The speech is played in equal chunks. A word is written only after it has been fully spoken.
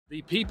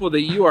The people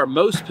that you are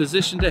most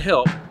positioned to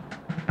help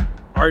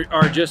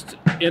are just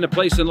in a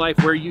place in life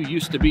where you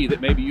used to be that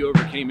maybe you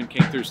overcame and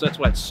came through. So that's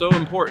why it's so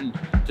important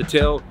to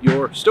tell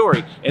your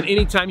story. And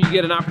anytime you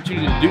get an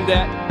opportunity to do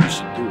that, you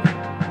should do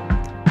it.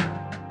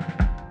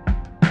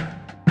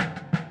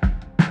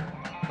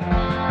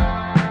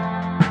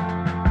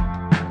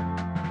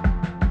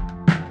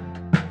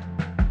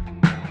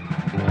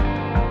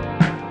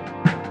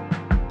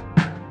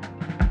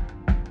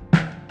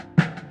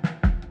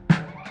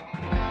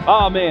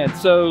 Oh man,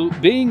 so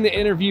being the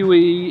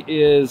interviewee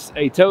is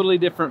a totally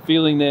different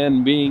feeling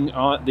than being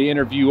the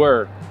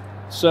interviewer.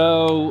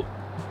 So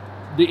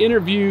the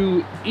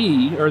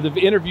interviewee or the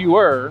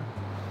interviewer,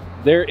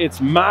 it's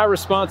my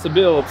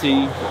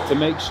responsibility to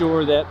make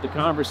sure that the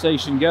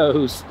conversation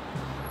goes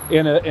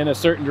in a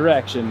certain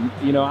direction.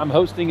 You know, I'm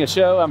hosting a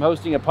show, I'm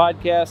hosting a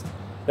podcast.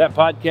 That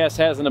podcast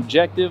has an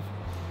objective,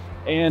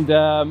 and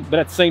but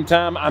at the same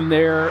time, I'm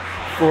there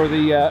for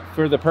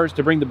the person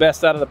to bring the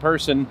best out of the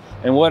person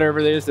and whatever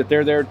it is that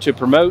they're there to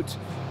promote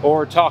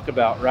or talk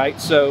about,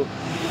 right? So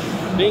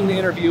being the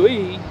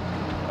interviewee,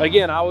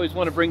 again, I always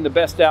want to bring the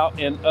best out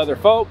in other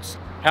folks.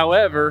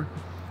 However,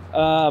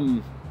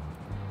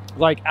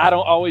 like I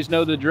don't always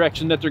know the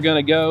direction that they're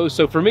going to go.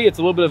 So for me, it's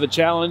a little bit of a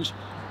challenge.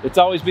 It's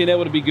always being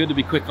able to be good to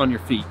be quick on your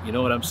feet. You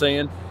know what I'm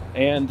saying?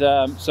 And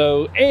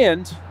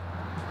and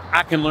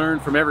I can learn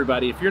from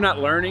everybody. If you're not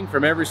learning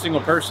from every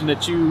single person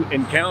that you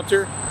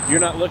encounter, you're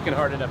not looking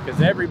hard enough,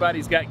 because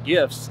everybody's got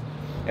gifts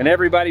and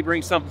everybody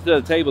brings something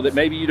to the table that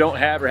maybe you don't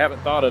have or haven't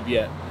thought of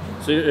yet.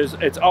 So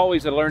it's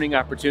always a learning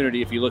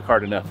opportunity if you look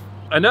hard enough.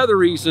 Another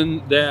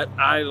reason that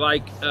I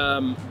like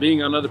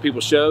being on other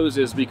people's shows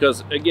is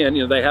because, again,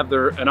 you know, they have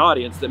an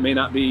audience that may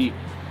not be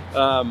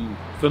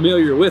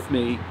familiar with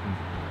me.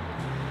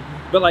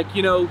 But like,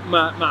 you know,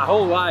 my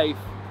whole life,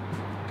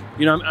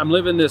 you know, I'm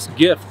living this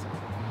gift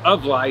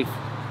of life,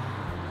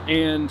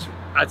 and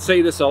I'd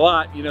say this a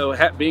lot, you know,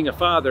 being a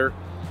father,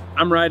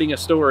 I'm writing a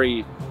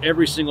story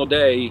every single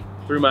day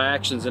through my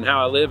actions and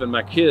how I live, and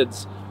my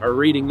kids are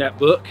reading that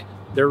book.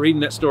 They're reading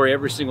that story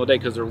every single day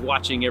because they're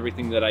watching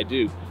everything that I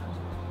do.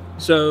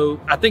 So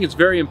I think it's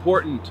very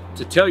important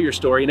to tell your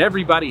story, and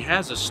everybody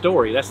has a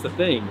story. That's the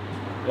thing.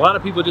 A lot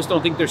of people just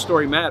don't think their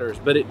story matters,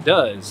 but it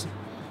does.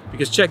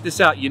 Because check this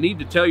out, you need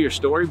to tell your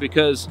story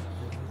because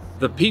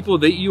the people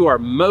that you are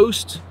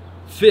most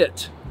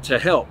fit to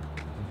help,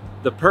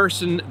 the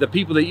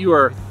people that you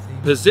are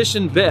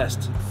positioned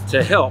best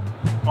to help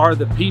are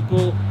the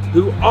people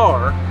who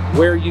are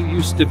where you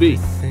used to be.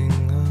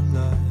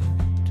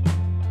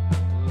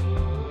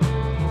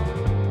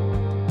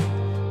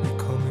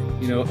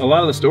 You know, a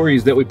lot of the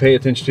stories that we pay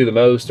attention to the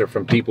most are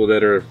from people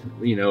that are,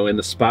 you know, in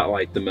the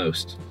spotlight the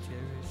most.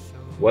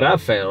 What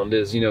I've found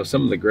is, you know,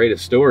 some of the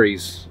greatest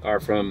stories are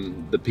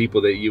from the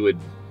people that you would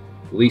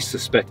least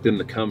suspect them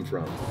to come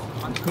from.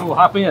 Cool,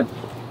 hop in.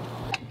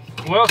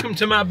 Welcome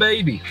to my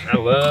baby. I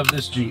love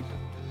this Jeep.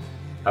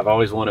 I've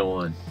always wanted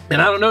one.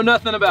 And I don't know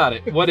nothing about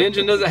it. What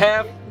engine does it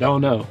have?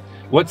 Don't know.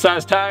 What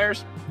size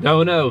tires?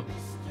 Don't know.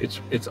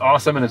 It's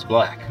awesome and it's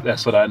black.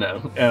 That's what I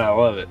know, and I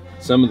love it.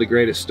 Some of the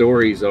greatest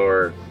stories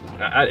are,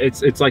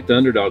 it's like the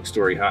underdog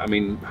story. I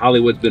mean,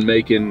 Hollywood's been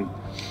making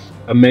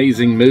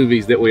amazing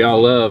movies that we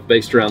all love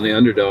based around the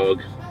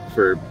underdog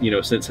for, you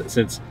know, since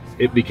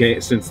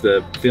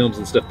the films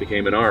and stuff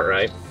became an art,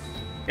 right?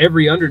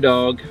 Every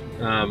underdog,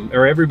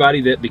 or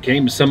everybody that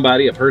became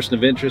somebody, a person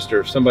of interest,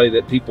 or somebody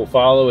that people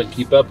follow and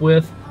keep up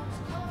with,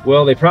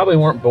 well, they probably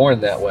weren't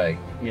born that way.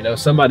 You know,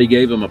 somebody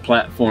gave them a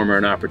platform or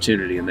an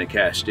opportunity, and they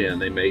cashed in.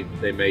 They made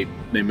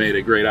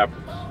a great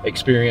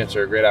experience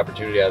or a great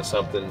opportunity out of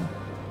something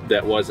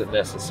that wasn't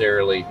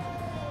necessarily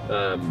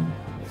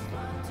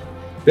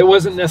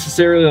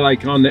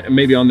like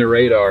maybe on their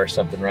radar or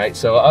something, right?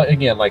 So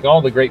again, like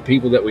all the great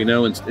people that we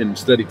know and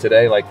study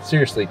today, like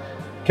seriously,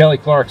 Kelly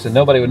Clarkson,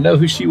 nobody would know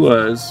who she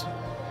was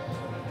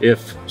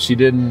if she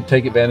didn't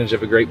take advantage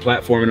of a great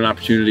platform and an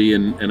opportunity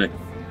in a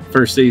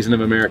first season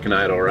of American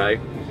Idol, right?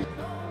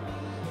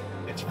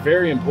 It's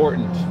very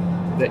important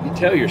that you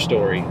tell your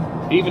story,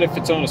 even if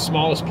it's on the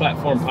smallest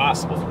platform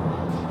possible,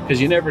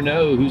 because you never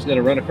know who's going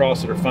to run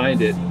across it or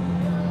find it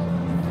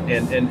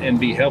and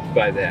be helped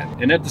by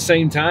that. And at the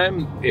same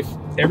time, if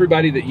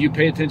everybody that you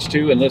pay attention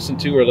to and listen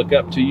to or look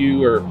up to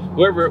you or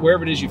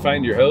wherever it is you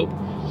find your hope,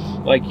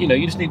 like, you know,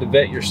 you just need to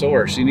vet your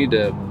source. You need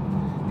to,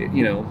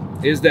 you know,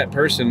 is that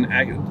person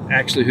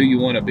actually who you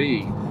want to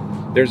be?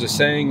 There's a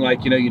saying,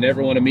 like, you know, you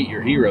never want to meet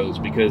your heroes,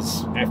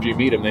 because after you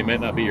meet them, they might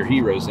not be your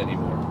heroes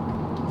anymore,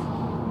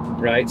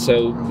 right?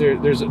 So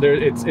it's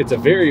a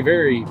very,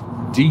 very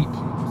deep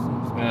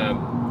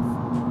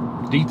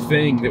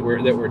thing that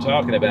we're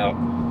talking about.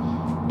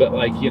 But,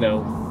 like, you know,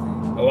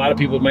 a lot of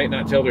people might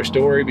not tell their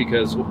story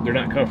because they're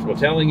not comfortable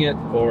telling it,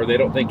 or they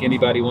don't think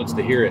anybody wants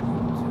to hear it.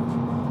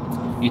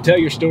 You tell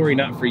your story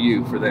not for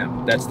you, for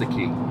them. That's the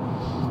key.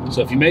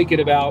 So if you make it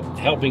about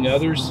helping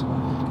others,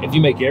 if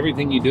you make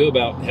everything you do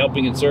about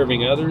helping and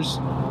serving others,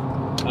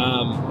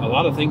 a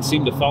lot of things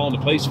seem to fall into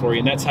place for you,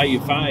 and that's how you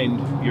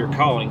find your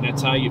calling.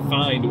 That's how you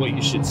find what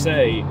you should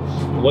say,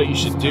 and what you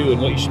should do,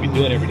 and what you should be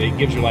doing every day. It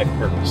gives your life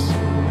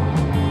purpose.